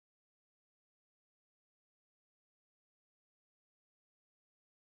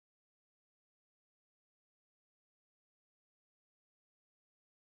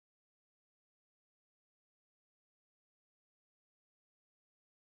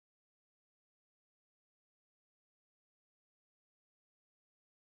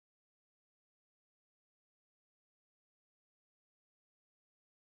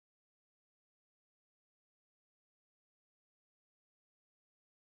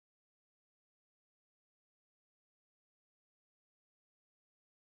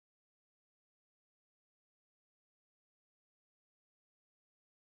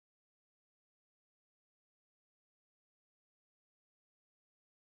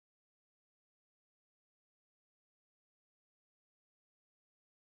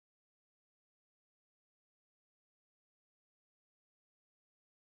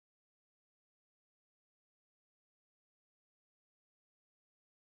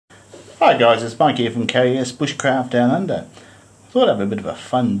Hi guys, it's Mike here from KS Bushcraft Down Under. I thought I'd have a bit of a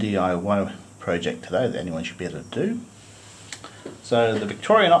fun DIY project today that anyone should be able to do. So the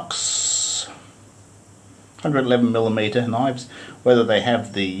Victorinox 111mm knives, whether they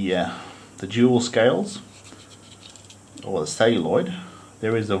have the dual scales or the celluloid,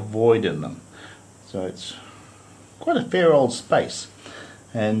 there is a void in them. So it's quite a fair old space,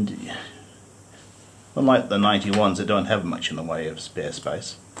 and unlike the 91s that don't have much in the way of spare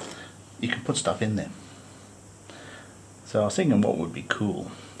space, you can put stuff in there. So I was thinking what would be cool.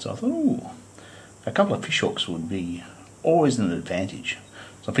 So I thought, ooh, a couple of fish hooks would be always an advantage.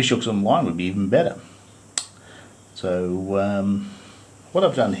 Some fish hooks on line would be even better. So what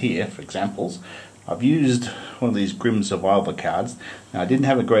I've done here, for examples, I've used one of these Grim Survival cards. Now I didn't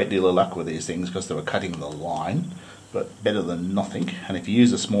have a great deal of luck with these things because they were cutting the line, but better than nothing. And if you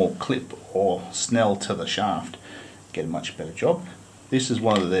use a small clip or snell to the shaft, you get a much better job. This is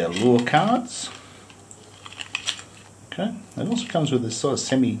one of their lure cards. Okay, it also comes with this sort of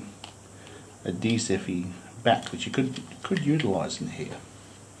semi-adhesive-y back, which you could utilise in here.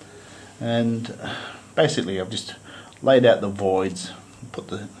 And basically, I've just laid out the voids, put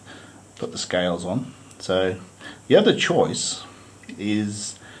the scales on. So the other choice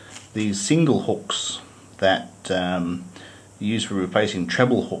is these single hooks that you use for replacing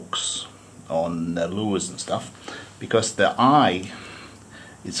treble hooks on lures and stuff, because the eye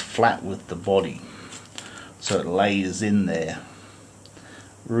is flat with the body, so it lays in there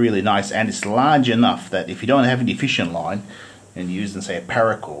really nice, and it's large enough that if you don't have any fishing line and you use, say, a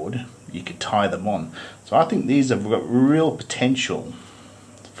paracord, you could tie them on. So I think these have got real potential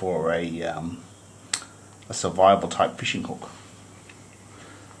for a survival type fishing hook.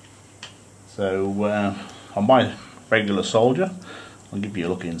 So on my regular soldier, I'll give you a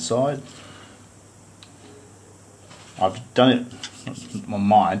look inside. I've done it on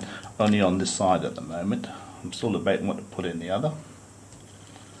mine only on this side at the moment. I'm still debating what to put in the other.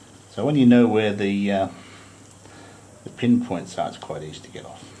 So when you know where the pin points are, it's quite easy to get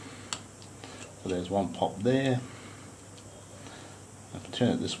off. So there's one pop there. If I turn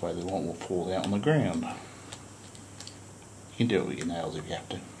it this way, the one will fall out on the ground. You can do it with your nails if you have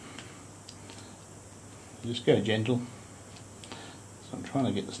to. Just go gentle. So I'm trying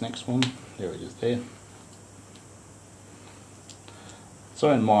to get this next one. There it is there. So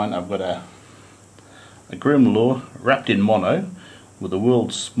in mine I've got a Grim lure wrapped in mono with the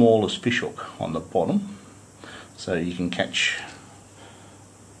world's smallest fish hook on the bottom, so you can catch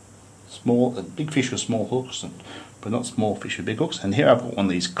big fish with small hooks, but not small fish with big hooks. And here I've got one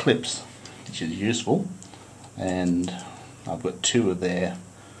of these clips, which is useful, and I've got two of their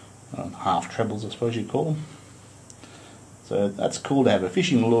half trebles, I suppose you'd call them. So that's cool to have a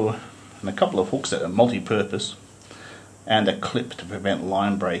fishing lure and a couple of hooks that are multi-purpose, and a clip to prevent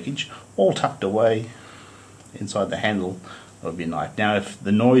line breakage, all tucked away inside the handle of your knife. Now if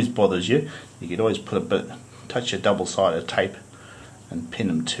the noise bothers you, you could always put a touch of double-sided tape and pin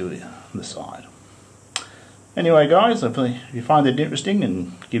them to the side. Anyway guys, if you find it interesting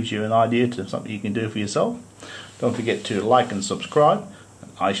and gives you an idea to something you can do for yourself, don't forget to like and subscribe,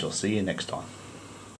 and I shall see you next time.